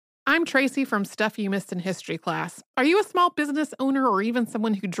I'm Tracy from Stuff You Missed in History class. Are you a small business owner or even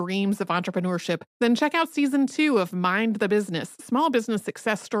someone who dreams of entrepreneurship? Then check out Season 2 of Mind the Business, Small Business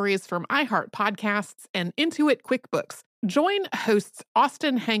Success Stories from iHeart Podcasts and Intuit QuickBooks. Join hosts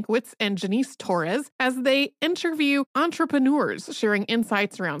Austin Hankwitz and Janice Torres as they interview entrepreneurs sharing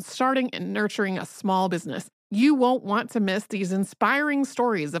insights around starting and nurturing a small business. You won't want to miss these inspiring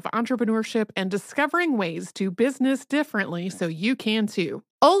stories of entrepreneurship and discovering ways to business differently so you can too.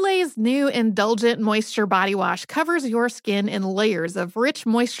 Olay's new Indulgent Moisture Body Wash covers your skin in layers of rich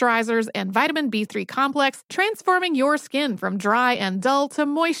moisturizers and vitamin B3 complex, transforming your skin from dry and dull to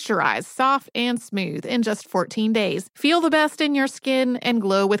moisturized, soft, and smooth in just 14 days. Feel the best in your skin and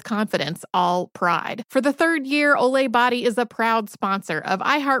glow with confidence, all pride. For the third year, Olay Body is a proud sponsor of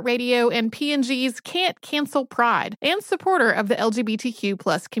iHeartRadio and P&G's Can't Cancel Pride and supporter of the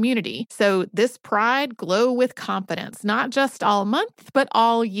LGBTQ+ community. So this pride, glow with confidence, not just all month, but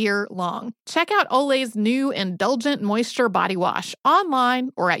all year long. Check out Olay's new Indulgent Moisture Body Wash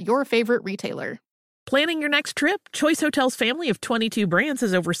online or at your favorite retailer. Planning your next trip? Choice Hotels' family of 22 brands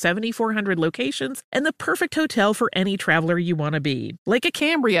has over 7,400 locations and the perfect hotel for any traveler you want to be. Like a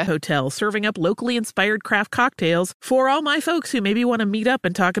Cambria Hotel serving up locally inspired craft cocktails for all my folks who maybe want to meet up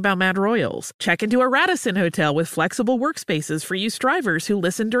and talk about Mad Royals. Check into a Radisson Hotel with flexible workspaces for you strivers who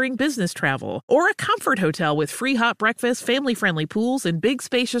listen during business travel. Or a Comfort Hotel with free hot breakfast, family-friendly pools, and big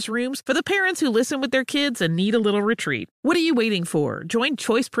spacious rooms for the parents who listen with their kids and need a little retreat. What are you waiting for? Join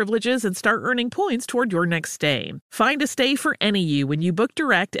Choice Privileges and start earning points toward your next stay. Find a stay for any you when you book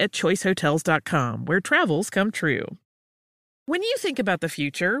direct at choicehotels.com, where travels come true. When you think about the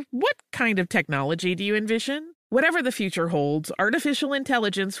future, what kind of technology do you envision? Whatever the future holds, artificial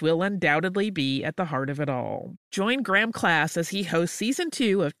intelligence will undoubtedly be at the heart of it all. Join Graham Class as he hosts Season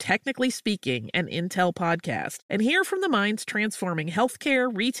 2 of Technically Speaking, an Intel podcast, and hear from the minds transforming healthcare,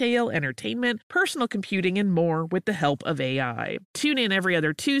 retail, entertainment, personal computing, and more with the help of AI. Tune in every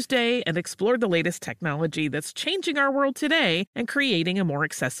other Tuesday and explore the latest technology that's changing our world today and creating a more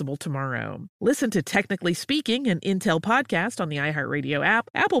accessible tomorrow. Listen to Technically Speaking, an Intel podcast on the iHeartRadio app,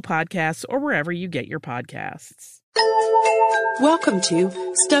 Apple Podcasts, or wherever you get your podcasts. Welcome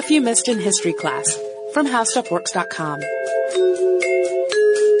to Stuff You Missed in History class from HowStuffWorks.com.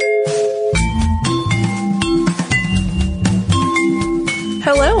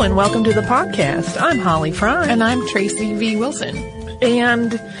 Hello and welcome to the podcast. I'm Holly Fry. And I'm Tracy V. Wilson.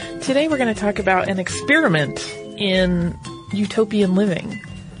 And today we're going to talk about an experiment in utopian living.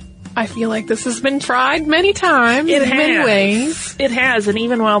 I feel like this has been tried many times in many ways. It has, and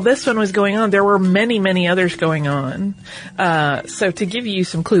even while this one was going on, there were many, many others going on. So to give you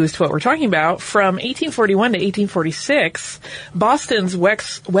some clues to what we're talking about, from 1841 to 1846, Boston's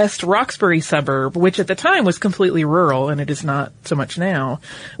West Roxbury suburb, which at the time was completely rural, and it is not so much now,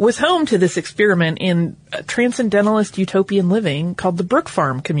 was home to this experiment in transcendentalist utopian living called the Brook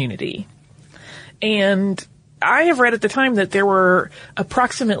Farm Community. And I have read at the time that there were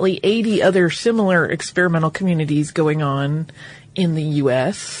approximately 80 other similar experimental communities going on in the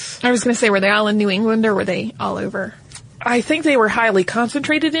U.S. I was going to say, were they all in New England or were they all over? I think they were highly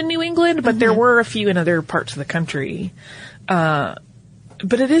concentrated in New England, but there were a few in other parts of the country. But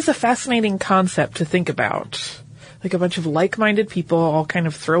it is a fascinating concept to think about. Like a bunch of like-minded people all kind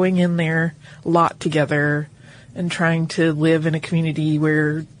of throwing in their lot together and trying to live in a community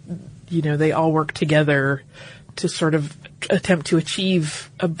where, you know, they all work together to sort of attempt to achieve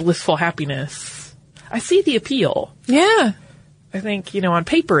a blissful happiness. I see the appeal. Yeah. I think, you know, on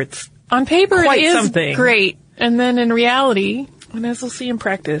paper it it is something. Great. And then in reality, and as we'll see in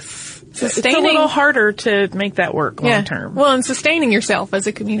practice, it's a sustaining, little harder to make that work long term. Well, and sustaining yourself as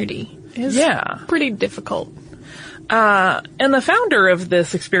a community is pretty difficult. And the founder of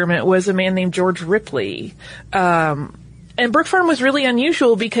this experiment was a man named George Ripley. And Brook Farm was really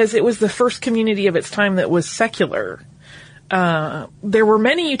unusual because it was the first community of its time that was secular. There were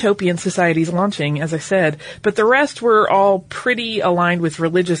many utopian societies launching, as I said, but the rest were all pretty aligned with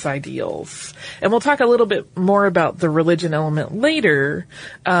religious ideals. And we'll talk a little bit more about the religion element later.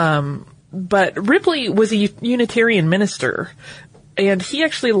 But Ripley was a Unitarian minister. And he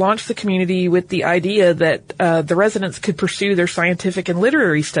actually launched the community with the idea that the residents could pursue their scientific and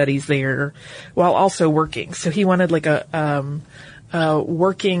literary studies there while also working. So he wanted like a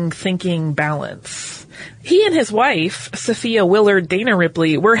working, thinking balance. He and his wife, Sophia Willard Dana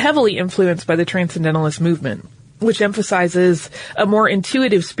Ripley, were heavily influenced by the Transcendentalist movement, which emphasizes a more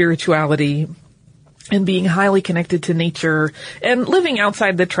intuitive spirituality and being highly connected to nature and living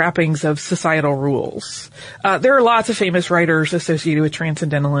outside the trappings of societal rules. There are lots of famous writers associated with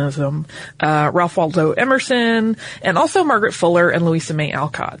Transcendentalism, Ralph Waldo Emerson, and also Margaret Fuller and Louisa May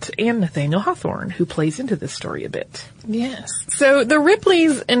Alcott, and Nathaniel Hawthorne, who plays into this story a bit. Yes. So the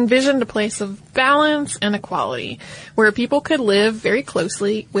Ripleys envisioned a place of balance and equality, where people could live very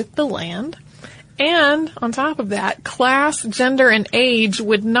closely with the land. And on top of that, class, gender, and age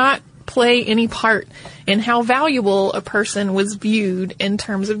would not play any part in how valuable a person was viewed in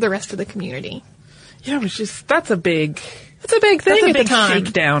terms of the rest of the community. Yeah, it was just, that's a big thing at the time.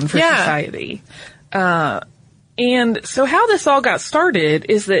 Shakedown for society. And so how this all got started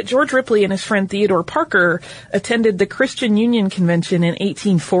is that George Ripley and his friend Theodore Parker attended the Christian Union Convention in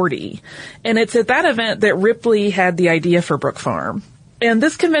 1840. And it's at that event that Ripley had the idea for Brook Farm. And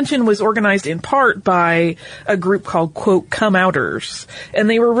this convention was organized in part by a group called, quote, Come Outers. And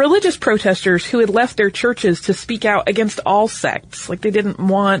they were religious protesters who had left their churches to speak out against all sects. Like, they didn't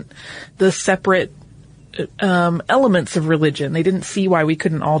want the separate elements of religion. They didn't see why we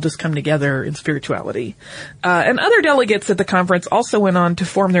couldn't all just come together in spirituality. And other delegates at the conference also went on to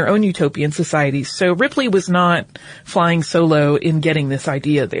form their own utopian societies. So Ripley was not flying solo in getting this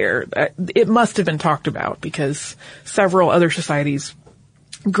idea there. It must have been talked about because several other societies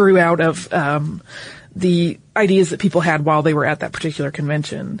grew out of the ideas that people had while they were at that particular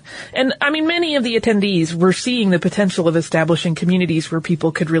convention. And, I mean, many of the attendees were seeing the potential of establishing communities where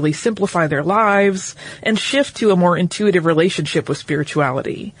people could really simplify their lives and shift to a more intuitive relationship with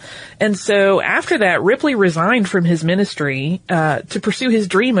spirituality. And so after that, Ripley resigned from his ministry to pursue his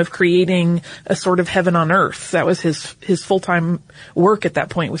dream of creating a sort of heaven on earth. That was his full-time work at that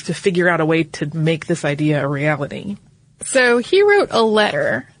point, was to figure out a way to make this idea a reality. So he wrote a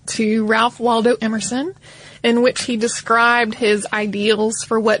letter to Ralph Waldo Emerson in which he described his ideals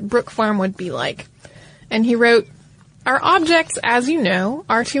for what Brook Farm would be like. And he wrote, "Our objects, as you know,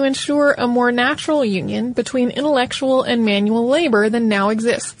 are to ensure a more natural union between intellectual and manual labor than now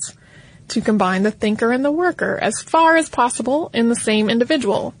exists, to combine the thinker and the worker as far as possible in the same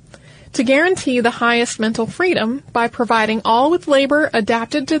individual, to guarantee the highest mental freedom by providing all with labor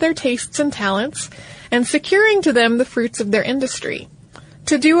adapted to their tastes and talents, and securing to them the fruits of their industry,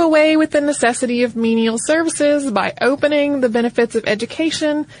 to do away with the necessity of menial services by opening the benefits of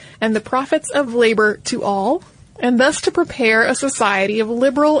education and the profits of labor to all, and thus to prepare a society of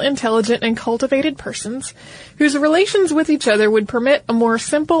liberal, intelligent, and cultivated persons whose relations with each other would permit a more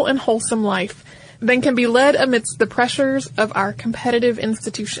simple and wholesome life than can be led amidst the pressures of our competitive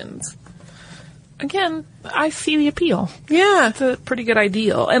institutions." Again, I see the appeal. Yeah. It's a pretty good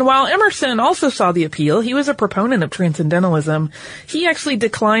ideal. And while Emerson also saw the appeal, he was a proponent of Transcendentalism. He actually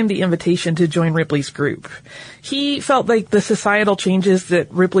declined the invitation to join Ripley's group. He felt like the societal changes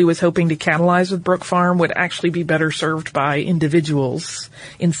that Ripley was hoping to catalyze with Brook Farm would actually be better served by individuals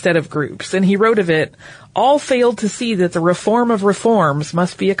instead of groups. And he wrote of it, "All failed to see that the reform of reforms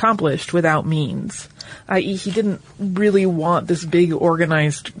must be accomplished without means." I.e., he didn't really want this big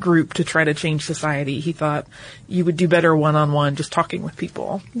organized group to try to change society. He thought you would do better one-on-one just talking with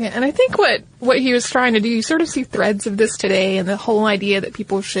people. Yeah, and I think what he was trying to do, you sort of see threads of this today, and the whole idea that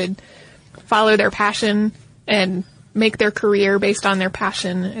people should follow their passion and make their career based on their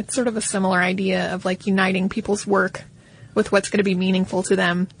passion. It's sort of a similar idea of like uniting people's work with what's going to be meaningful to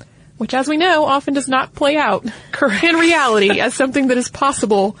them, which, as we know, often does not play out in reality as something that is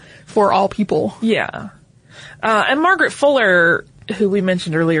possible for all people. Yeah. And Margaret Fuller, who we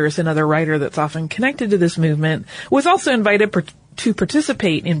mentioned earlier is another writer that's often connected to this movement, was also invited to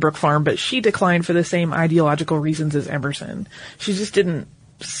participate in Brook Farm, but she declined for the same ideological reasons as Emerson. She just didn't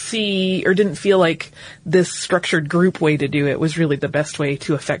see or didn't feel like this structured group way to do it was really the best way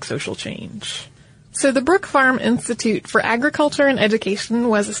to affect social change. So the Brook Farm Institute for Agriculture and Education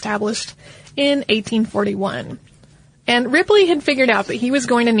was established in 1841. And Ripley had figured out that he was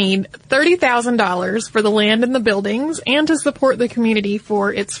going to need $30,000 for the land and the buildings and to support the community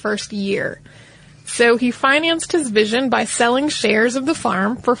for its first year. So he financed his vision by selling shares of the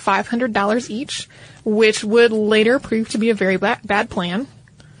farm for $500 each, which would later prove to be a very bad plan.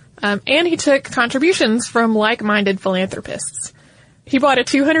 And he took contributions from like-minded philanthropists. He bought a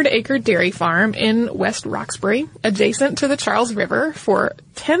 200-acre dairy farm in West Roxbury, adjacent to the Charles River, for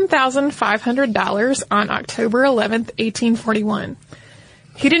 $10,500 on October 11th, 1841.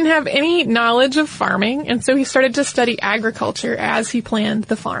 He didn't have any knowledge of farming, and so he started to study agriculture as he planned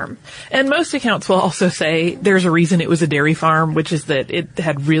the farm. And most accounts will also say there's a reason it was a dairy farm, which is that it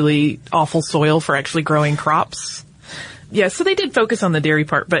had really awful soil for actually growing crops. Yeah, so they did focus on the dairy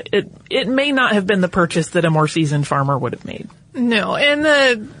part, but it may not have been the purchase that a more seasoned farmer would have made. No, and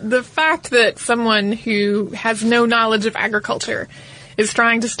the fact that someone who has no knowledge of agriculture is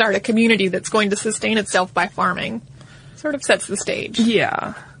trying to start a community that's going to sustain itself by farming sort of sets the stage.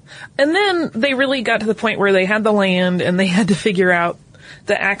 Yeah. And then they really got to the point where they had the land and they had to figure out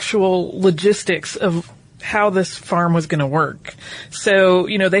the actual logistics of how this farm was going to work. So,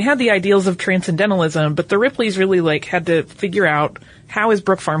 they had the ideals of transcendentalism, but the Ripleys really had to figure out how is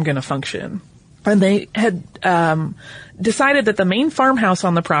Brook Farm going to function. And they had decided that the main farmhouse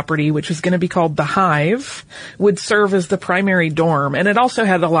on the property, which was going to be called the Hive, would serve as the primary dorm, and it also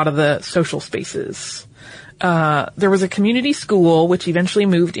had a lot of the social spaces. There was a community school, which eventually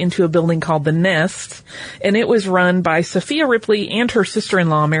moved into a building called the Nest, and it was run by Sophia Ripley and her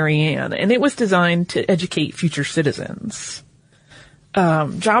sister-in-law, Mary Ann, and it was designed to educate future citizens.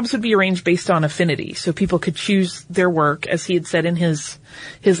 Jobs would be arranged based on affinity, so people could choose their work. As he had said in his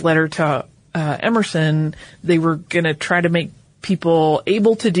letter to Emerson, they were going to try to make people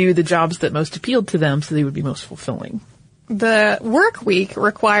able to do the jobs that most appealed to them so they would be most fulfilling. The work week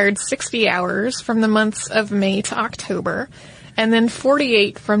required 60 hours from the months of May to October, and then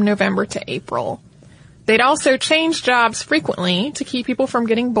 48 from November to April. They'd also change jobs frequently to keep people from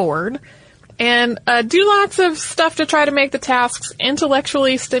getting bored, and do lots of stuff to try to make the tasks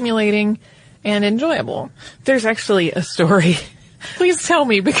intellectually stimulating and enjoyable. There's actually a story. Please tell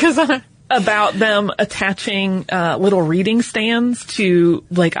me, because about them attaching little reading stands to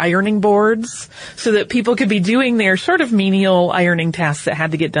ironing boards so that people could be doing their sort of menial ironing tasks that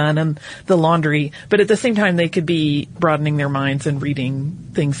had to get done and the laundry, but at the same time they could be broadening their minds and reading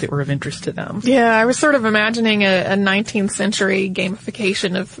things that were of interest to them. Yeah, I was sort of imagining a 19th century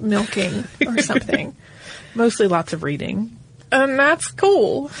gamification of milking or something. Mostly lots of reading. And that's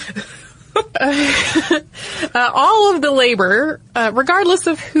cool. All of the labor, regardless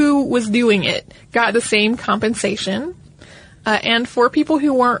of who was doing it, got the same compensation. And for people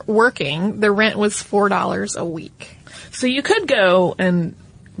who weren't working, the rent was $4 a week. So you could go and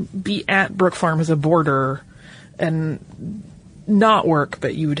be at Brook Farm as a boarder and not work,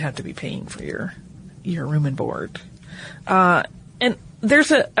 but you would have to be paying for your room and board. And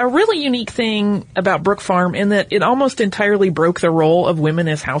there's a really unique thing about Brook Farm in that it almost entirely broke the role of women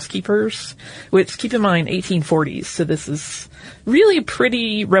as housekeepers, which, keep in mind, 1840s. So this is really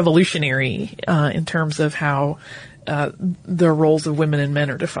pretty revolutionary in terms of how the roles of women and men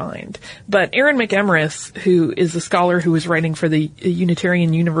are defined. But Aaron McEmrys, who is a scholar who was writing for the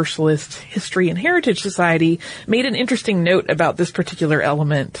Unitarian Universalist History and Heritage Society, made an interesting note about this particular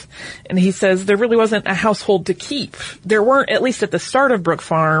element. And he says there really wasn't a household to keep. There weren't, at least at the start of Brook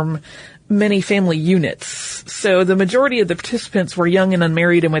Farm, many family units. So the majority of the participants were young and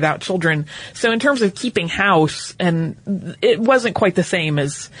unmarried and without children. So in terms of keeping house, and it wasn't quite the same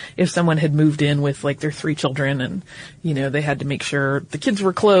as if someone had moved in with their 3 children and, they had to make sure the kids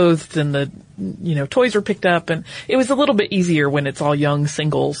were clothed and the, toys were picked up. And it was a little bit easier when it's all young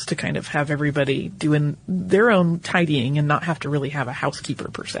singles to kind of have everybody doing their own tidying and not have to really have a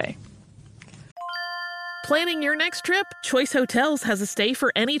housekeeper per se. Planning your next trip? Choice Hotels has a stay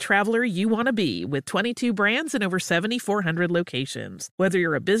for any traveler you want to be, with 22 brands and over 7,400 locations. Whether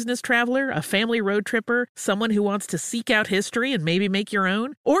you're a business traveler, a family road tripper, someone who wants to seek out history and maybe make your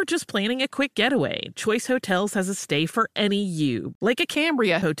own, or just planning a quick getaway, Choice Hotels has a stay for any you. Like a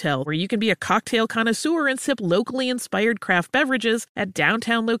Cambria Hotel, where you can be a cocktail connoisseur and sip locally inspired craft beverages at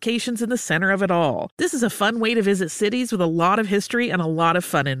downtown locations in the center of it all. This is a fun way to visit cities with a lot of history and a lot of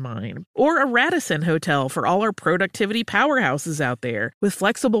fun in mind. Or a Radisson Hotel for all our productivity powerhouses out there. With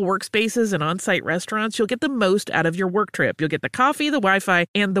flexible workspaces and on-site restaurants, you'll get the most out of your work trip. You'll get the coffee, the Wi-Fi,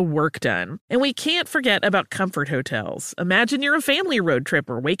 and the work done. And we can't forget about Comfort Hotels. Imagine you're a family road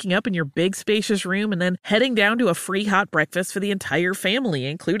tripper, waking up in your big spacious room and then heading down to a free hot breakfast for the entire family,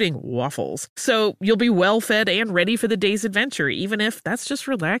 including waffles. So you'll be well fed and ready for the day's adventure, even if that's just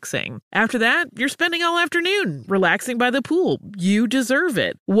relaxing. After that, you're spending all afternoon relaxing by the pool. You deserve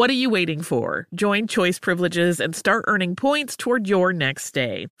it. What are you waiting for? Join Choice Privileges and start earning points toward your next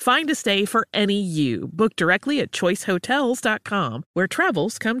stay. Find a stay for any you. Book directly at choicehotels.com, where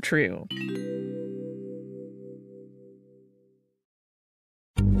travels come true.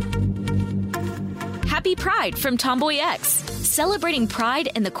 Happy Pride from Tomboy X, celebrating pride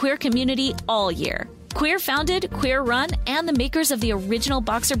and the queer community all year. Queer founded, queer run, and the makers of the original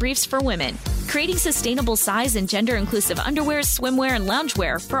boxer briefs for women, creating sustainable size and gender inclusive underwear, swimwear, and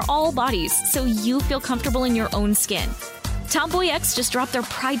loungewear for all bodies so you feel comfortable in your own skin. Tomboy X just dropped their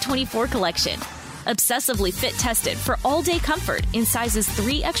Pride 24 collection, obsessively fit tested for all day comfort in sizes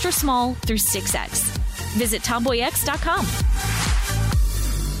 3 extra small through 6X. Visit tomboyx.com.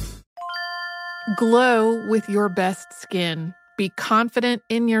 Glow with your best skin. Be confident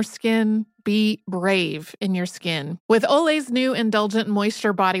in your skin. Be brave in your skin. With Olay's new Indulgent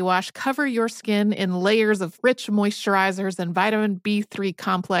Moisture Body Wash, cover your skin in layers of rich moisturizers and vitamin B3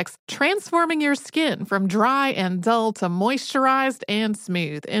 complex, transforming your skin from dry and dull to moisturized and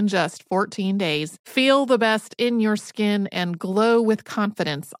smooth in just 14 days. Feel the best in your skin and glow with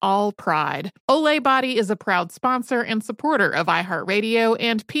confidence, all pride. Olay Body is a proud sponsor and supporter of iHeartRadio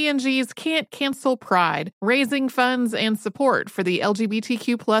and P&G's Can't Cancel Pride, raising funds and support for the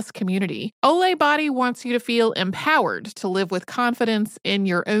LGBTQ+ community. Olay Body wants you to feel empowered to live with confidence in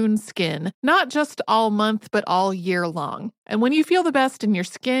your own skin, not just all month, but all year long. And when you feel the best in your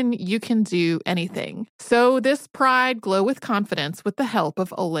skin, you can do anything. So this pride, glow with confidence with the help of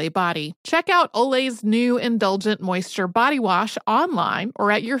Olay Body. Check out Olay's new Indulgent Moisture Body Wash online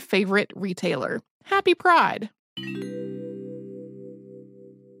or at your favorite retailer. Happy Pride!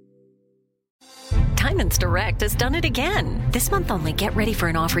 Diamonds Direct has done it again. This month only, get ready for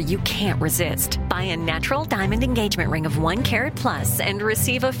an offer you can't resist. Buy a natural diamond engagement ring of 1 carat plus and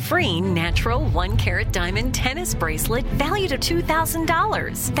receive a free natural 1 carat diamond tennis bracelet valued at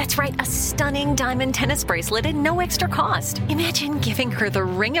 $2,000. That's right, a stunning diamond tennis bracelet at no extra cost. Imagine giving her the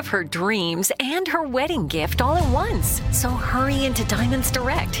ring of her dreams and her wedding gift all at once. So hurry into Diamonds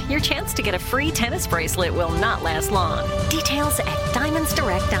Direct. Your chance to get a free tennis bracelet will not last long. Details at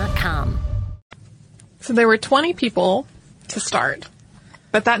diamondsdirect.com. So there were 20 people to start,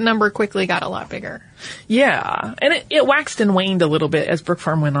 but that number quickly got a lot bigger. Yeah, and it waxed and waned a little bit as Brook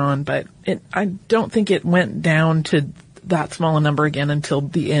Farm went on, but I don't think it went down to that small a number again until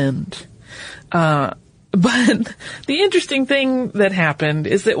the end. But the interesting thing that happened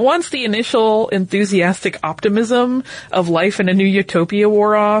is that once the initial enthusiastic optimism of life in a new utopia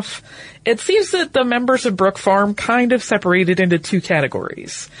wore off, it seems that the members of Brook Farm kind of separated into two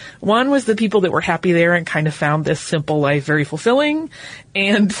categories. One was the people that were happy there and kind of found this simple life very fulfilling,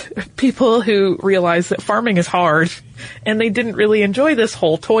 and people who realized that farming is hard and they didn't really enjoy this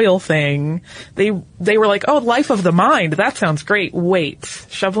whole toil thing. They were like, oh, life of the mind, that sounds great. Wait,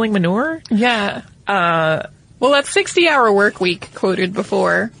 shoveling manure? Yeah. Well, that 60-hour work week quoted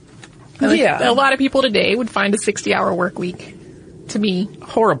before. Yeah. A lot of people today would find a 60-hour work week to be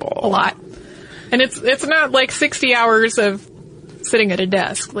horrible. A lot. And it's not like 60 hours of sitting at a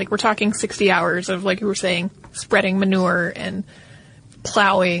desk. Like, we're talking 60 hours of, like you were saying, spreading manure and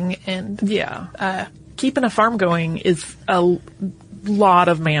plowing and... Yeah. Keeping a farm going is a lot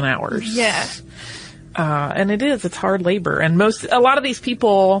of man hours. Yeah. And it's hard labor. And a lot of these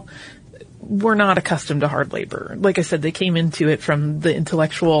people were not accustomed to hard labor. Like I said, they came into it from the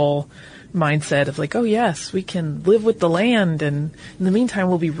intellectual mindset of like, oh yes, we can live with the land, and in the meantime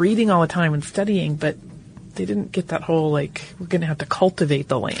we'll be reading all the time and studying, but they didn't get that whole like, we're going to have to cultivate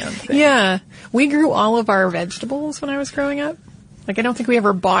the land thing. Yeah. We grew all of our vegetables when I was growing up. Like, I don't think we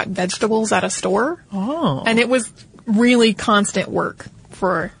ever bought vegetables at a store. Oh. And it was really constant work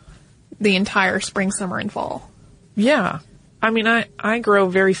for the entire spring, summer, and fall. Yeah. I mean, I grow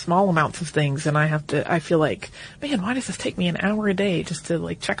very small amounts of things, and I feel like, man, why does this take me an hour a day just to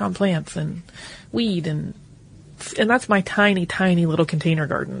like check on plants and weed, and that's my tiny, tiny little container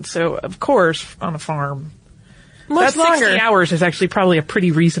garden. So of course, on a farm, much longer. 60 hours is actually probably a pretty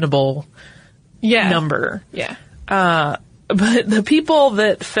reasonable number. Yeah. But the people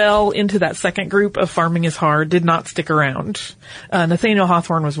that fell into that second group of farming is hard did not stick around. Nathaniel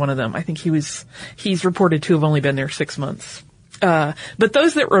Hawthorne was one of them. I think he's reported to have only been there 6 months. But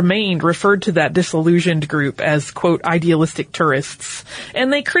those that remained referred to that disillusioned group as, quote, idealistic tourists,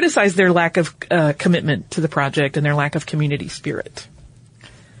 and they criticized their lack of commitment to the project and their lack of community spirit.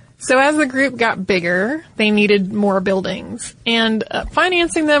 So as the group got bigger, they needed more buildings, and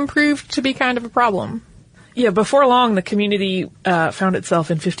financing them proved to be kind of a problem. Yeah, before long, the community found itself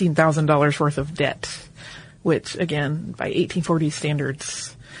in $15,000 worth of debt, which, again, by 1840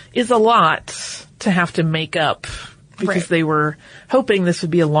 standards, is a lot to have to make up, because they were hoping this would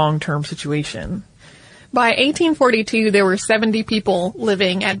be a long-term situation. By 1842, there were 70 people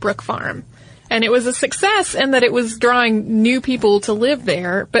living at Brook Farm. And it was a success in that it was drawing new people to live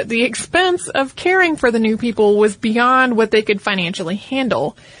there, but the expense of caring for the new people was beyond what they could financially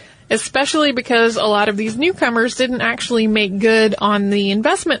handle, especially because a lot of these newcomers didn't actually make good on the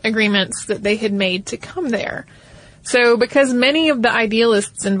investment agreements that they had made to come there. So because many of the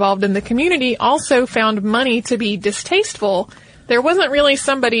idealists involved in the community also found money to be distasteful, there wasn't really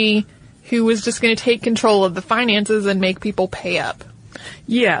somebody who was just going to take control of the finances and make people pay up.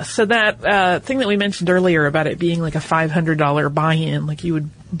 Yeah, so that thing that we mentioned earlier about it being like a $500 buy-in, like you would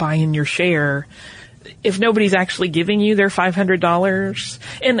buy in your share, if nobody's actually giving you their $500,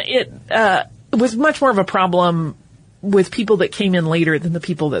 and it was much more of a problem with people that came in later than the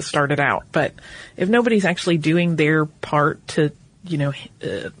people that started out. But if nobody's actually doing their part to,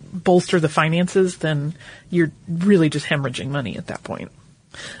 bolster the finances, then you're really just hemorrhaging money at that point.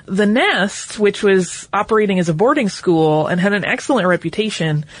 The Nest, which was operating as a boarding school and had an excellent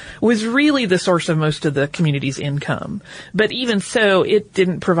reputation, was really the source of most of the community's income. But even so, it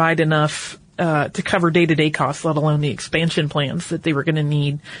didn't provide enough to cover day-to-day costs, let alone the expansion plans that they were going to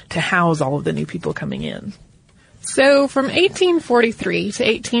need to house all of the new people coming in. So from 1843 to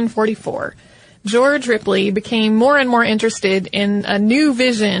 1844, George Ripley became more and more interested in a new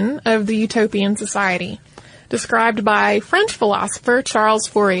vision of the utopian society, described by French philosopher Charles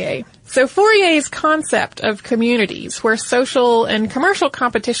Fourier. So Fourier's concept of communities where social and commercial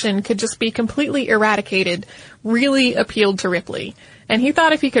competition could just be completely eradicated really appealed to Ripley. And he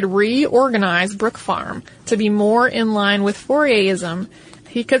thought if he could reorganize Brook Farm to be more in line with Fourierism,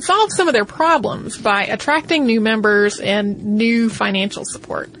 he could solve some of their problems by attracting new members and new financial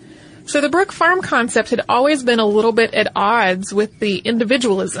support. So the Brook Farm concept had always been a little bit at odds with the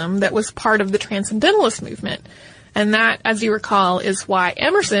individualism that was part of the Transcendentalist movement. And that, as you recall, is why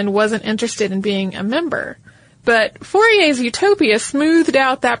Emerson wasn't interested in being a member. But Fourier's utopia smoothed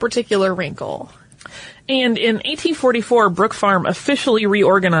out that particular wrinkle. And in 1844, Brook Farm officially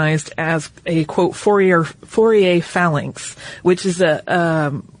reorganized as a, quote, Fourier phalanx, which is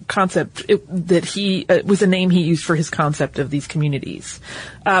a concept that was a name he used for his concept of these communities.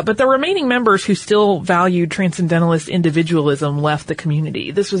 But the remaining members who still valued transcendentalist individualism left the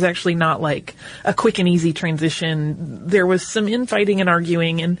community. This was actually not like a quick and easy transition. There was some infighting and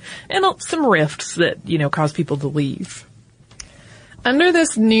arguing and some rifts that, caused people to leave. Under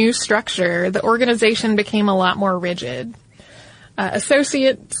this new structure, the organization became a lot more rigid.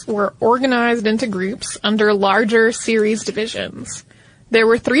 Associates were organized into groups under larger series divisions. There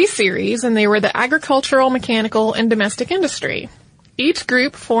were 3 series, and they were the agricultural, mechanical, and domestic industry. Each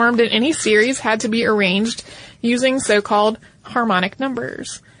group formed in any series had to be arranged using so-called harmonic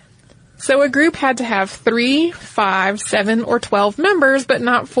numbers. So a group had to have 3, 5, 7, or 12 members, but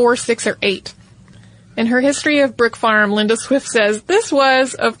not 4, 6, or 8. In her history of Brook Farm, Linda Swift says this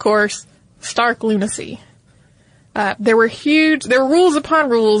was, of course, stark lunacy. There were rules upon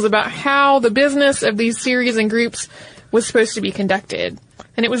rules about how the business of these series and groups was supposed to be conducted.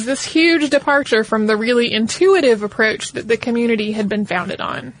 And it was this huge departure from the really intuitive approach that the community had been founded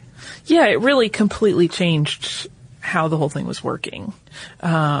on. Yeah, it really completely changed how the whole thing was working.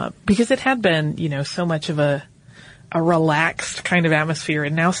 Because it had been, so much of a relaxed kind of atmosphere.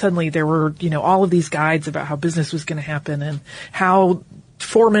 And now suddenly there were, all of these guides about how business was going to happen and how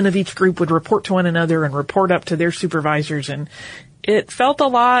foremen of each group would report to one another and report up to their supervisors. And it felt a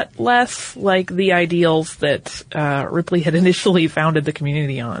lot less like the ideals that Ripley had initially founded the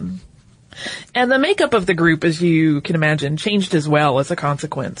community on. And the makeup of the group, as you can imagine, changed as well as a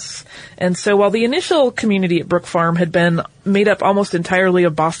consequence. And so while the initial community at Brook Farm had been made up almost entirely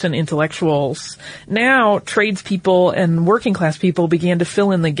of Boston intellectuals, now tradespeople and working class people began to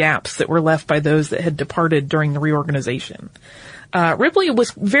fill in the gaps that were left by those that had departed during the reorganization. Ripley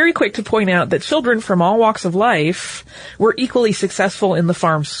was very quick to point out that children from all walks of life were equally successful in the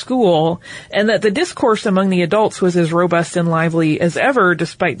farm school, and that the discourse among the adults was as robust and lively as ever,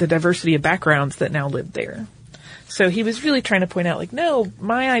 despite the diversity of backgrounds that now lived there. So he was really trying to point out, no,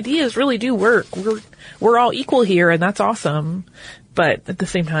 my ideas really do work. We're all equal here, and that's awesome. But at the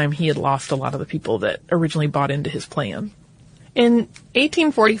same time, he had lost a lot of the people that originally bought into his plan. In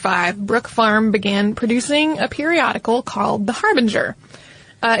 1845, Brook Farm began producing a periodical called The Harbinger.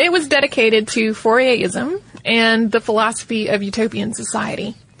 It was dedicated to Fourierism and the philosophy of utopian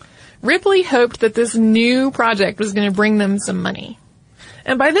society. Ripley hoped that this new project was going to bring them some money.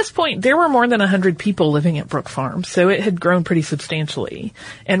 And by this point, there were more than 100 people living at Brook Farm, so it had grown pretty substantially.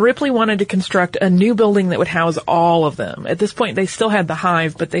 And Ripley wanted to construct a new building that would house all of them. At this point, they still had the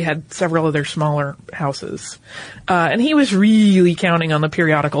hive, but they had several other smaller houses. And he was really counting on the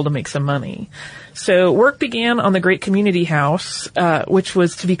periodical to make some money. So work began on the great community house, which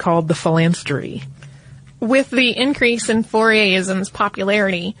was to be called the Phalanstery. With the increase in Fourierism's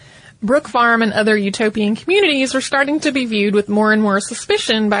popularity, Brook Farm and other utopian communities were starting to be viewed with more and more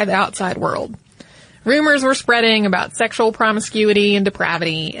suspicion by the outside world. Rumors were spreading about sexual promiscuity and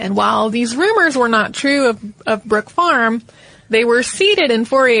depravity, and while these rumors were not true of Brook Farm, they were seated in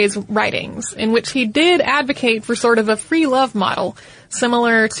Fourier's writings, in which he did advocate for sort of a free love model,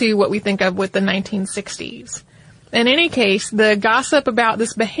 similar to what we think of with the 1960s. In any case, the gossip about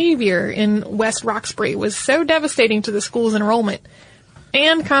this behavior in West Roxbury was so devastating to the school's enrollment,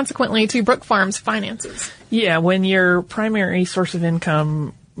 and consequently to Brook Farm's finances. Yeah, when your primary source of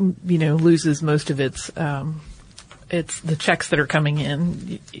income, loses most of its it's the checks that are coming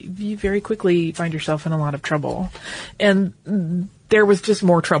in, you very quickly find yourself in a lot of trouble. And there was just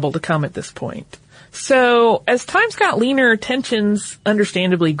more trouble to come at this point. So, as times got leaner, tensions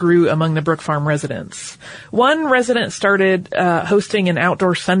understandably grew among the Brook Farm residents. One resident started hosting an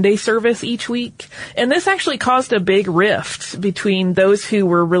outdoor Sunday service each week, and this actually caused a big rift between those who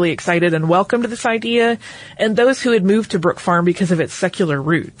were really excited and welcome to this idea and those who had moved to Brook Farm because of its secular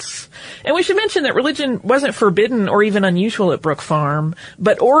roots. And we should mention that religion wasn't forbidden or even unusual at Brook Farm,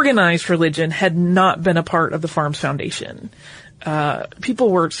 but organized religion had not been a part of the farm's foundation. People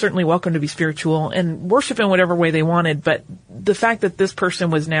were certainly welcome to be spiritual and worship in whatever way they wanted, but the fact that this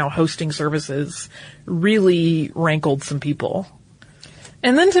person was now hosting services really rankled some people.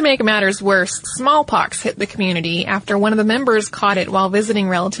 And then to make matters worse, smallpox hit the community after one of the members caught it while visiting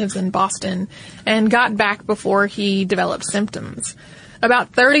relatives in Boston and got back before he developed symptoms.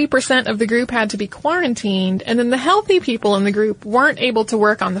 About 30% of the group had to be quarantined, and then the healthy people in the group weren't able to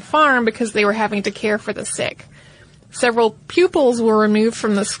work on the farm because they were having to care for the sick. Several pupils were removed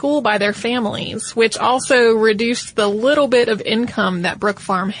from the school by their families, which also reduced the little bit of income that Brook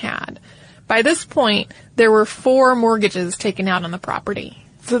Farm had. By this point, there were 4 mortgages taken out on the property.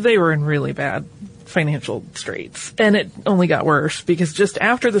 So they were in really bad financial straits. And it only got worse because just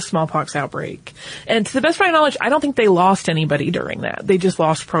after the smallpox outbreak, and to the best of my knowledge, I don't think they lost anybody during that. They just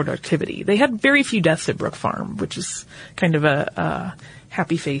lost productivity. They had very few deaths at Brook Farm, which is kind of a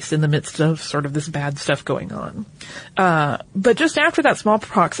happy face in the midst of sort of this bad stuff going on. But just after that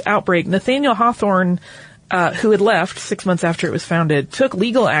smallpox outbreak, Nathaniel Hawthorne, who had left 6 months after it was founded, took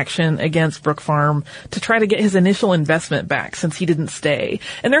legal action against Brook Farm to try to get his initial investment back since he didn't stay.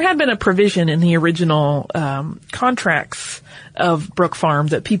 And there had been a provision in the original contracts of Brook Farm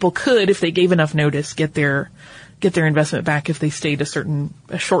that people could, if they gave enough notice, get their investment back if they stayed a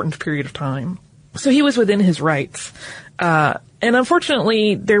shortened period of time. So he was within his rights. And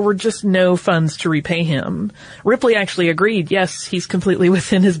unfortunately, there were just no funds to repay him. Ripley actually agreed, yes, he's completely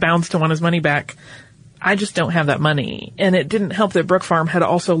within his bounds to want his money back. I just don't have that money. And it didn't help that Brook Farm had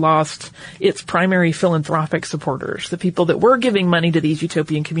also lost its primary philanthropic supporters. The people that were giving money to these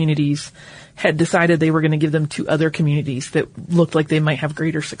utopian communities had decided they were going to give them to other communities that looked like they might have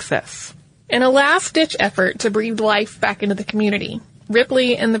greater success. In a last-ditch effort to breathe life back into the community,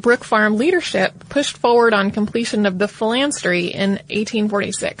 Ripley and the Brook Farm leadership pushed forward on completion of the Phalanstery in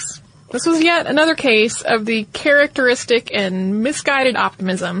 1846. This was yet another case of the characteristic and misguided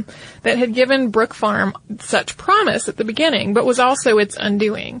optimism that had given Brook Farm such promise at the beginning, but was also its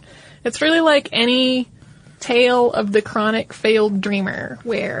undoing. It's really like any tale of the chronic failed dreamer,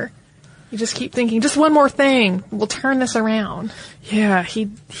 where you just keep thinking, just one more thing will turn this around. Yeah, he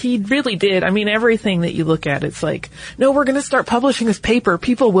really did. I mean, everything that you look at, it's like, no, we're going to start publishing this paper.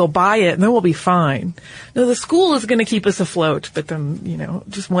 People will buy it and then we'll be fine. No, the school is going to keep us afloat. But then,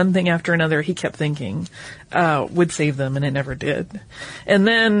 just one thing after another, he kept thinking, would save them, and it never did. And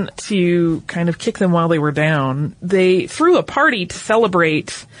then to kind of kick them while they were down, they threw a party to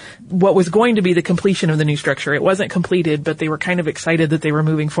celebrate what was going to be the completion of the new structure. It wasn't completed, but they were kind of excited that they were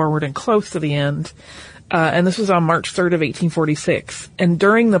moving forward and close to the end. And this was on March 3rd of 1846. And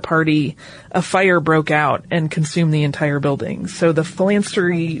during the party, a fire broke out and consumed the entire building. So the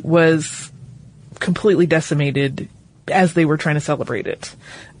Phalanstery was completely decimated as they were trying to celebrate it.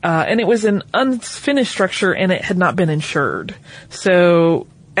 And it was an unfinished structure, and it had not been insured. So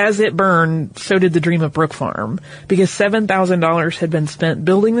as it burned, so did the dream of Brook Farm, because $7,000 had been spent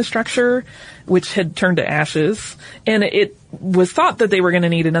building the structure, which had turned to ashes, and it was thought that they were going to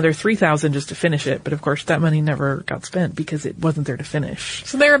need another $3,000 just to finish it, but of course that money never got spent because it wasn't there to finish.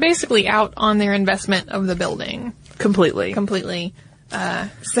 So they were basically out on their investment of the building. Completely.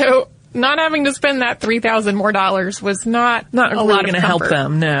 So not having to spend that $3,000 more was not a really lot going to help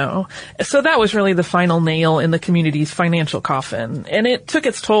them, no. So that was really the final nail in the community's financial coffin. And it took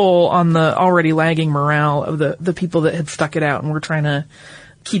its toll on the already lagging morale of the people that had stuck it out and were trying to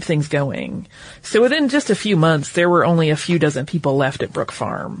keep things going. So within just a few months, there were only a few dozen people left at Brook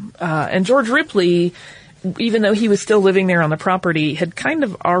Farm. And George Ripley, even though he was still living there on the property, had kind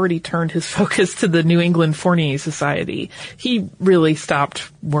of already turned his focus to the New England Fournier Society. He really stopped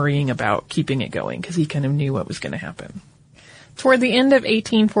worrying about keeping it going because he kind of knew what was going to happen. Toward the end of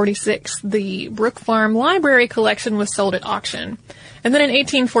 1846, the Brook Farm Library collection was sold at auction. And then in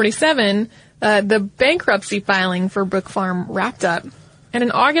 1847, the bankruptcy filing for Brook Farm wrapped up. And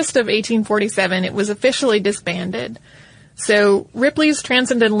in August of 1847, it was officially disbanded. So Ripley's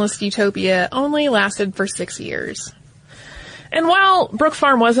Transcendentalist Utopia only lasted for 6 years. And while Brook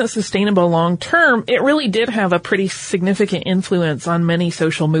Farm wasn't sustainable long term, it really did have a pretty significant influence on many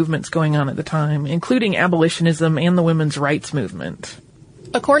social movements going on at the time, including abolitionism and the women's rights movement.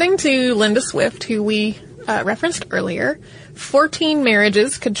 According to Linda Swift, who we referenced earlier, 14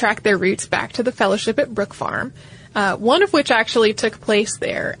 marriages could track their roots back to the fellowship at Brook Farm, one of which actually took place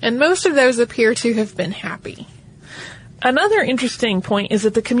there, and most of those appear to have been happy. Another interesting point is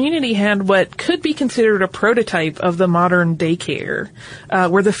that the community had what could be considered a prototype of the modern daycare,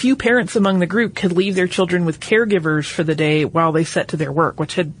 where the few parents among the group could leave their children with caregivers for the day while they set to their work,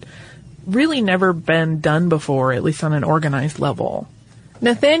 which had really never been done before, at least on an organized level.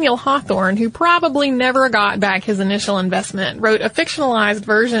 Nathaniel Hawthorne, who probably never got back his initial investment, wrote a fictionalized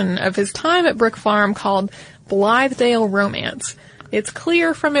version of his time at Brook Farm called Blithedale Romance. It's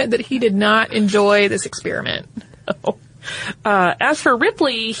clear from it that he did not enjoy this experiment. As for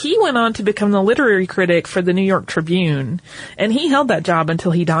Ripley, he went on to become the literary critic for the New York Tribune, and he held that job until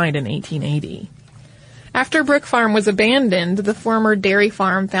he died in 1880. After Brook Farm was abandoned, the former dairy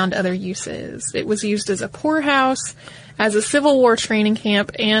farm found other uses. It was used as a poorhouse, as a Civil War training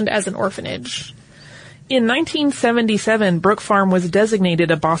camp, and as an orphanage. In 1977, Brook Farm was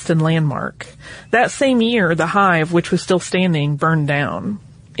designated a Boston landmark. That same year, the hive, which was still standing, burned down.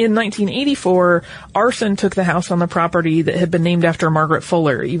 In 1984, arson took the house on the property that had been named after Margaret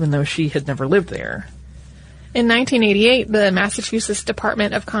Fuller, even though she had never lived there. In 1988, the Massachusetts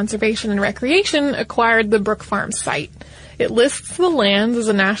Department of Conservation and Recreation acquired the Brook Farm site. It lists the lands as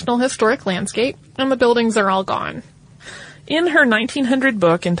a National Historic Landscape, and the buildings are all gone. In her 1900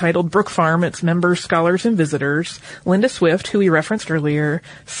 book entitled Brook Farm, Its Members, Scholars, and Visitors, Linda Swift, who we referenced earlier,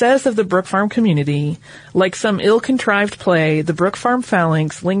 says of the Brook Farm community, like some ill-contrived play, the Brook Farm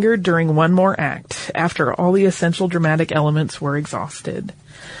phalanx lingered during one more act, after all the essential dramatic elements were exhausted.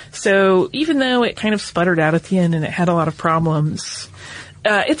 So even though it kind of sputtered out at the end and it had a lot of problems,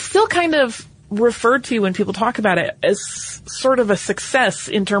 it's still kind of referred to when people talk about it as sort of a success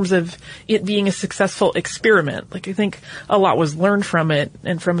in terms of it being a successful experiment. Like, I think a lot was learned from it,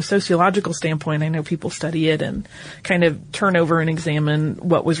 and from a sociological standpoint, I know people study it and kind of turn over and examine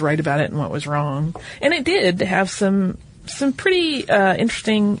what was right about it and what was wrong. And it did have some pretty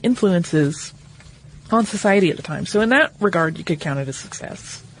interesting influences on society at the time. So in that regard, you could count it as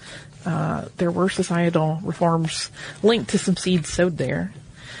success. There were societal reforms linked to some seeds sowed there.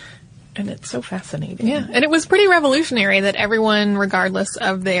 And it's so fascinating. Yeah, and it was pretty revolutionary that everyone, regardless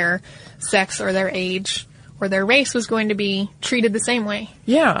of their sex or their age or their race, was going to be treated the same way.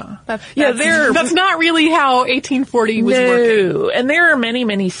 Yeah. That's not really how 1840 was working. And there are many,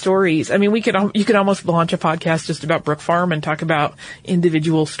 many stories. I mean, you could almost launch a podcast just about Brook Farm and talk about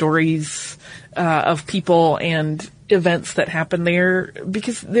individual stories of people and events that happened there,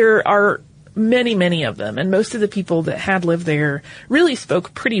 because there are many, many of them, and most of the people that had lived there really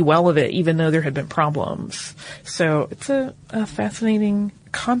spoke pretty well of it, even though there had been problems. So it's a fascinating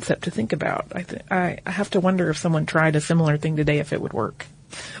concept to think about. I have to wonder if someone tried a similar thing today, if it would work.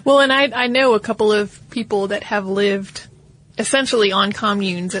 Well, and I know a couple of people that have lived essentially on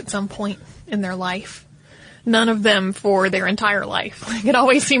communes at some point in their life. None of them for their entire life. Like, it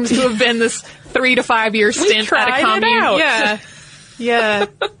always seems to have been this 3 to 5 year stint at a commune. Yeah.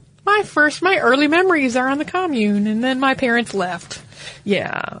 My early memories are on the commune, and then my parents left.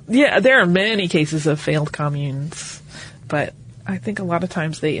 Yeah, there are many cases of failed communes, but I think a lot of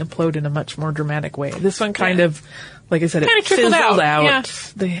times they implode in a much more dramatic way. This one kind of, like I said, it fizzled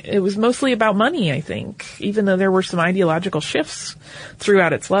out. Yeah. It was mostly about money, I think. Even though there were some ideological shifts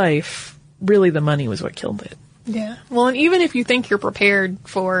throughout its life, really the money was what killed it. Yeah. Well, and even if you think you're prepared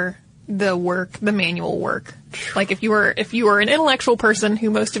for the work, the manual work, like if you were an intellectual person who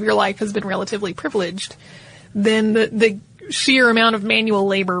most of your life has been relatively privileged, then the sheer amount of manual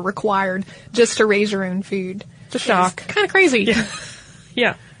labor required just to raise your own food, it's a shock, kind of crazy.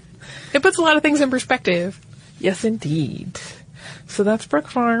 Yeah. It puts a lot of things in perspective. Yes, indeed. So that's Brook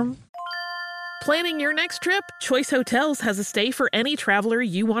Farm. Planning your next trip? Choice Hotels has a stay for any traveler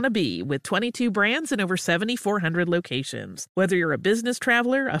you want to be, with 22 brands and over 7,400 locations. Whether you're a business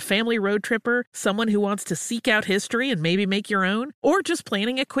traveler, a family road tripper, someone who wants to seek out history and maybe make your own, or just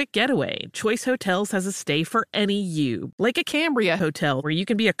planning a quick getaway, Choice Hotels has a stay for any you. Like a Cambria Hotel, where you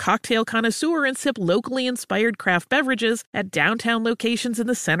can be a cocktail connoisseur and sip locally inspired craft beverages at downtown locations in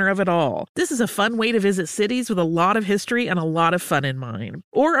the center of it all. This is a fun way to visit cities with a lot of history and a lot of fun in mind.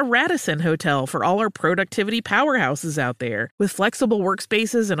 Or a Radisson Hotel, for all our productivity powerhouses out there. With flexible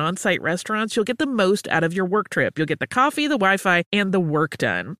workspaces and on-site restaurants, you'll get the most out of your work trip. You'll get the coffee, the Wi-Fi, and the work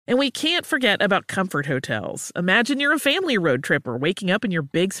done. And we can't forget about comfort hotels. Imagine you're a family road tripper waking up in your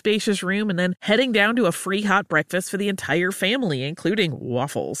big spacious room and then heading down to a free hot breakfast for the entire family, including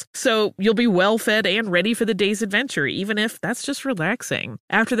waffles. So you'll be well fed and ready for the day's adventure, even if that's just relaxing.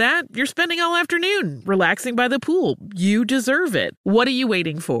 After that, you're spending all afternoon relaxing by the pool. You deserve it. What are you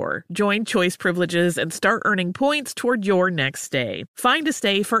waiting for? Join Choice Privileges and start earning points toward your next stay. Find a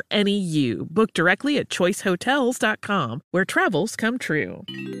stay for any you. Book directly at choicehotels.com, where travels come true.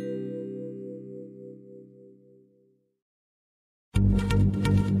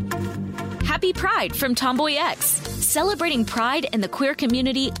 Happy Pride from Tomboy X, celebrating pride and the queer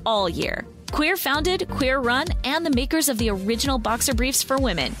community all year. Queer founded, queer run, and the makers of the original boxer briefs for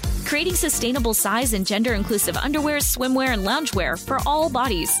women, creating sustainable size and gender inclusive underwear, swimwear, and loungewear for all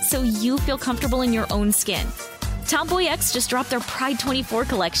bodies so you feel comfortable in your own skin. Tomboy X just dropped their Pride 24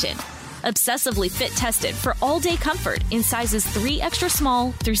 collection. Obsessively fit tested for all day comfort in sizes 3 extra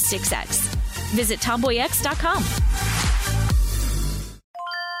small through 6X. Visit tomboyx.com.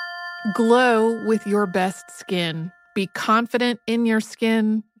 Glow with your best skin. Be confident in your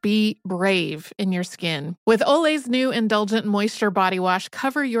skin. Be brave in your skin. With Olay's new Indulgent Moisture Body Wash,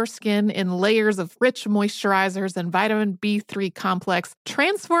 cover your skin in layers of rich moisturizers and vitamin B3 complex,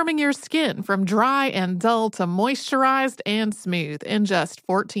 transforming your skin from dry and dull to moisturized and smooth in just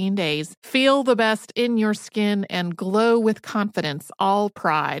 14 days. Feel the best in your skin and glow with confidence, all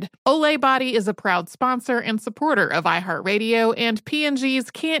pride. Olay Body is a proud sponsor and supporter of iHeartRadio and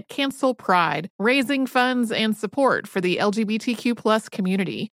P&G's Can't Cancel Pride, raising funds and support for the LGBTQ+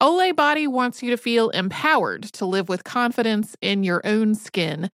 community. Olay Body wants you to feel empowered to live with confidence in your own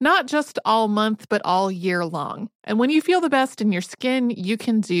skin, not just all month, but all year long. And when you feel the best in your skin, you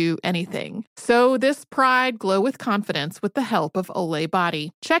can do anything. So this pride, glow with confidence with the help of Olay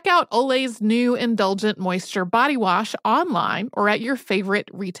Body. Check out Olay's new Indulgent Moisture Body Wash online or at your favorite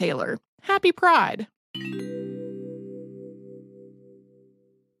retailer. Happy Pride!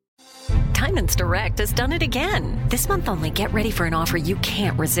 Diamonds Direct has done it again. This month only, get ready for an offer you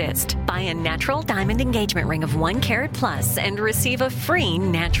can't resist. Buy a natural diamond engagement ring of 1 carat plus and receive a free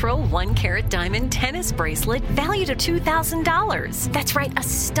natural 1 carat diamond tennis bracelet valued at $2,000. That's right, a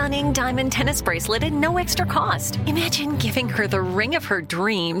stunning diamond tennis bracelet at no extra cost. Imagine giving her the ring of her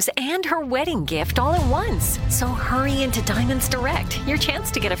dreams and her wedding gift all at once. So hurry into Diamonds Direct. Your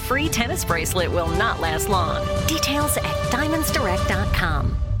chance to get a free tennis bracelet will not last long. Details at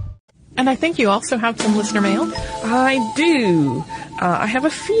diamondsdirect.com. And I think you also have some listener mail. I do. I have a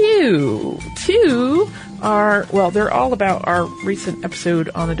few. 2 are, well, they're all about our recent episode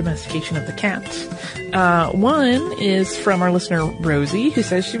on the domestication of the cat. One is from our listener, Rosie, who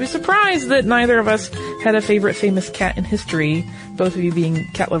says she was surprised that neither of us had a favorite famous cat in history, both of you being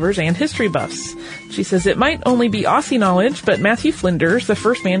cat lovers and history buffs. She says it might only be Aussie knowledge, but Matthew Flinders, the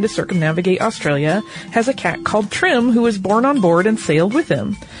first man to circumnavigate Australia, has a cat called Trim who was born on board and sailed with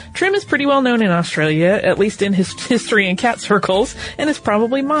him. Trim is pretty well known in Australia, at least in his history and cat circles, and is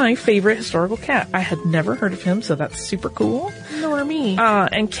probably my favorite historical cat. I had never heard of him, so that's super cool. Nor me.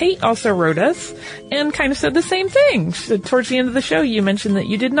 And Kate also wrote us and kind of said the same thing. She said, towards the end of the show, you mentioned that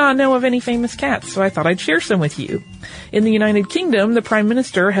you did not know of any famous cats, so I thought I'd share some with you. In the United Kingdom, the Prime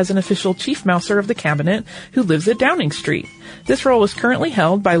Minister has an official chief mouser of the cabinet who lives at Downing Street. This role is currently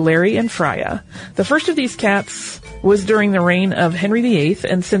held by Larry and Freya. The first of these cats was during the reign of Henry VIII,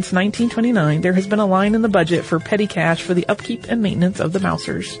 and since 1929, there has been a line in the budget for petty cash for the upkeep and maintenance of the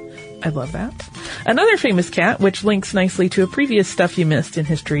mousers. I love that. Another famous cat, which links nicely to a previous Stuff You Missed in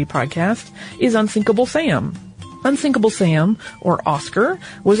History podcast, is Unsinkable Sam. Unsinkable Sam, or Oscar,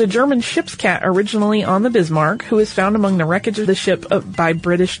 was a German ship's cat originally on the Bismarck, who was found among the wreckage of the ship by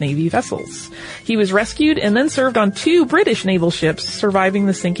British Navy vessels. He was rescued and then served on 2 British naval ships, surviving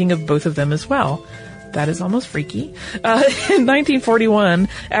the sinking of both of them as well. That is almost freaky. In 1941,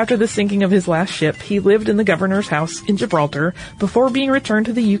 after the sinking of his last ship, he lived in the governor's house in Gibraltar before being returned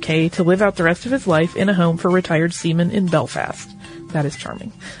to the UK to live out the rest of his life in a home for retired seamen in Belfast. That is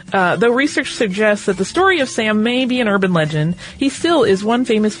charming. Though research suggests that the story of Sam may be an urban legend, he still is one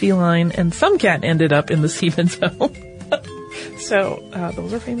famous feline, and some cat ended up in the seaman's home. So,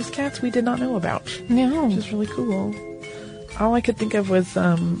 those are famous cats we did not know about. No. Which is really cool. All I could think of was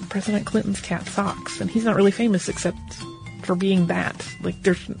President Clinton's cat Socks, and he's not really famous except for being that. Like,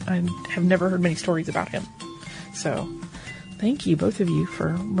 I have never heard many stories about him. So, thank you, both of you, for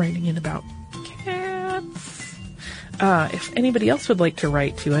writing in about cats. If anybody else would like to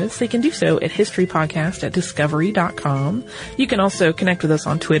write to us, they can do so at historypodcast@discovery.com. You can also connect with us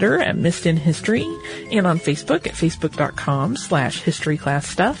on Twitter at Missed in History and on Facebook at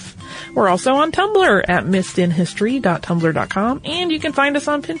facebook.com/historyclassstuff. We're also on Tumblr at missedinhistory.tumblr.com, and you can find us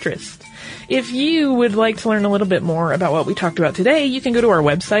on Pinterest. If you would like to learn a little bit more about what we talked about today, you can go to our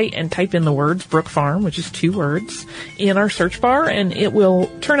website and type in the words Brook Farm, which is 2 words, in our search bar, and it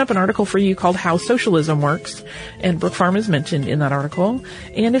will turn up an article for you called How Socialism Works, and Brook Farm is mentioned in that article.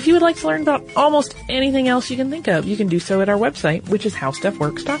 And if you would like to learn about almost anything else you can think of, you can do so at our website, which is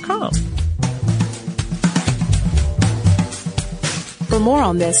howstuffworks.com. For more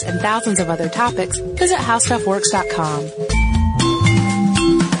on this and thousands of other topics, visit howstuffworks.com.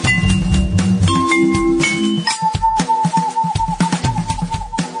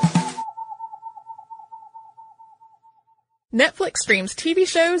 Netflix streams TV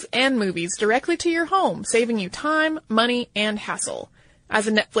shows and movies directly to your home, saving you time, money, and hassle. As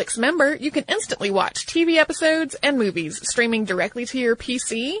a Netflix member, you can instantly watch TV episodes and movies streaming directly to your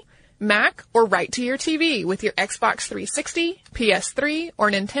PC, Mac, or right to your TV with your Xbox 360, PS3, or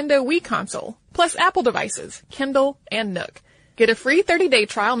Nintendo Wii console, plus Apple devices, Kindle, and Nook. Get a free 30-day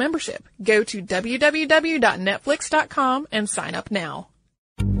trial membership. Go to www.netflix.com and sign up now.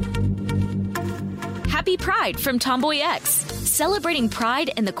 Happy Pride from Tomboy X, celebrating pride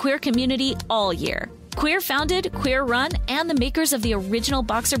and the queer community all year. Queer founded, queer run, and the makers of the original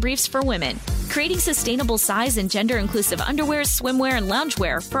boxer briefs for women, creating sustainable size and gender inclusive underwear, swimwear, and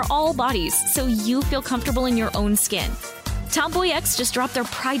loungewear for all bodies so you feel comfortable in your own skin. Tomboy X just dropped their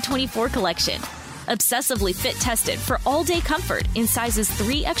Pride 24 collection. Obsessively fit tested for all day comfort in sizes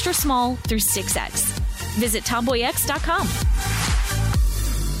 3 extra small through 6X. Visit tomboyx.com.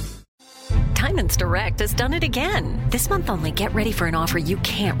 Diamonds Direct has done it again. This month only, get ready for an offer you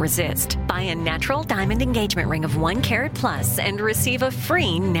can't resist. Buy a natural diamond engagement ring of 1 carat plus and receive a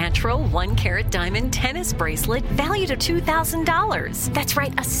free natural 1 carat diamond tennis bracelet valued at $2,000. That's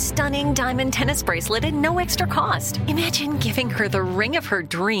right, a stunning diamond tennis bracelet at no extra cost. Imagine giving her the ring of her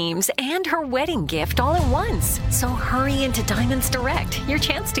dreams and her wedding gift all at once. So hurry into Diamonds Direct. Your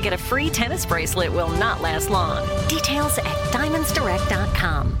chance to get a free tennis bracelet will not last long. Details at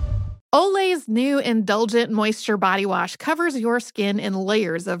diamondsdirect.com. Olay's new Indulgent Moisture Body Wash covers your skin in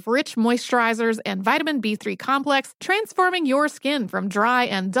layers of rich moisturizers and vitamin B3 complex, transforming your skin from dry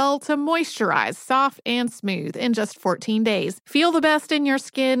and dull to moisturized, soft, and smooth in just 14 days. Feel the best in your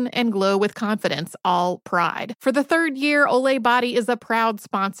skin and glow with confidence, all pride. For the 3rd year, Olay Body is a proud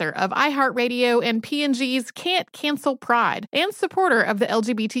sponsor of iHeartRadio and P&G's Can't Cancel Pride and supporter of the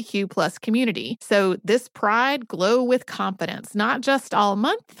LGBTQ+ community. So this pride, glow with confidence, not just all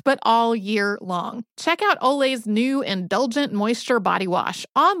month, but all year long. Check out Olay's new Indulgent Moisture Body Wash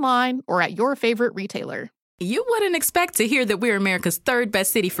online or at your favorite retailer. You wouldn't expect to hear that we're America's 3rd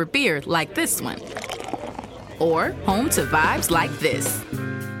best city for beer like this one. Or home to vibes like this.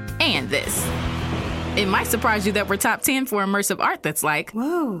 And this. It might surprise you that we're top 10 for immersive art that's like,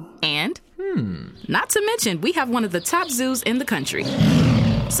 whoa. And, not to mention, we have one of the top zoos in the country.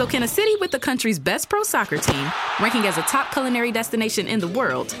 So can a city with the country's best pro soccer team, ranking as a top culinary destination in the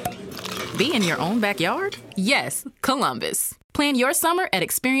world, be in your own backyard? Yes, Columbus. Plan your summer at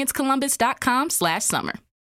experiencecolumbus.com/summer.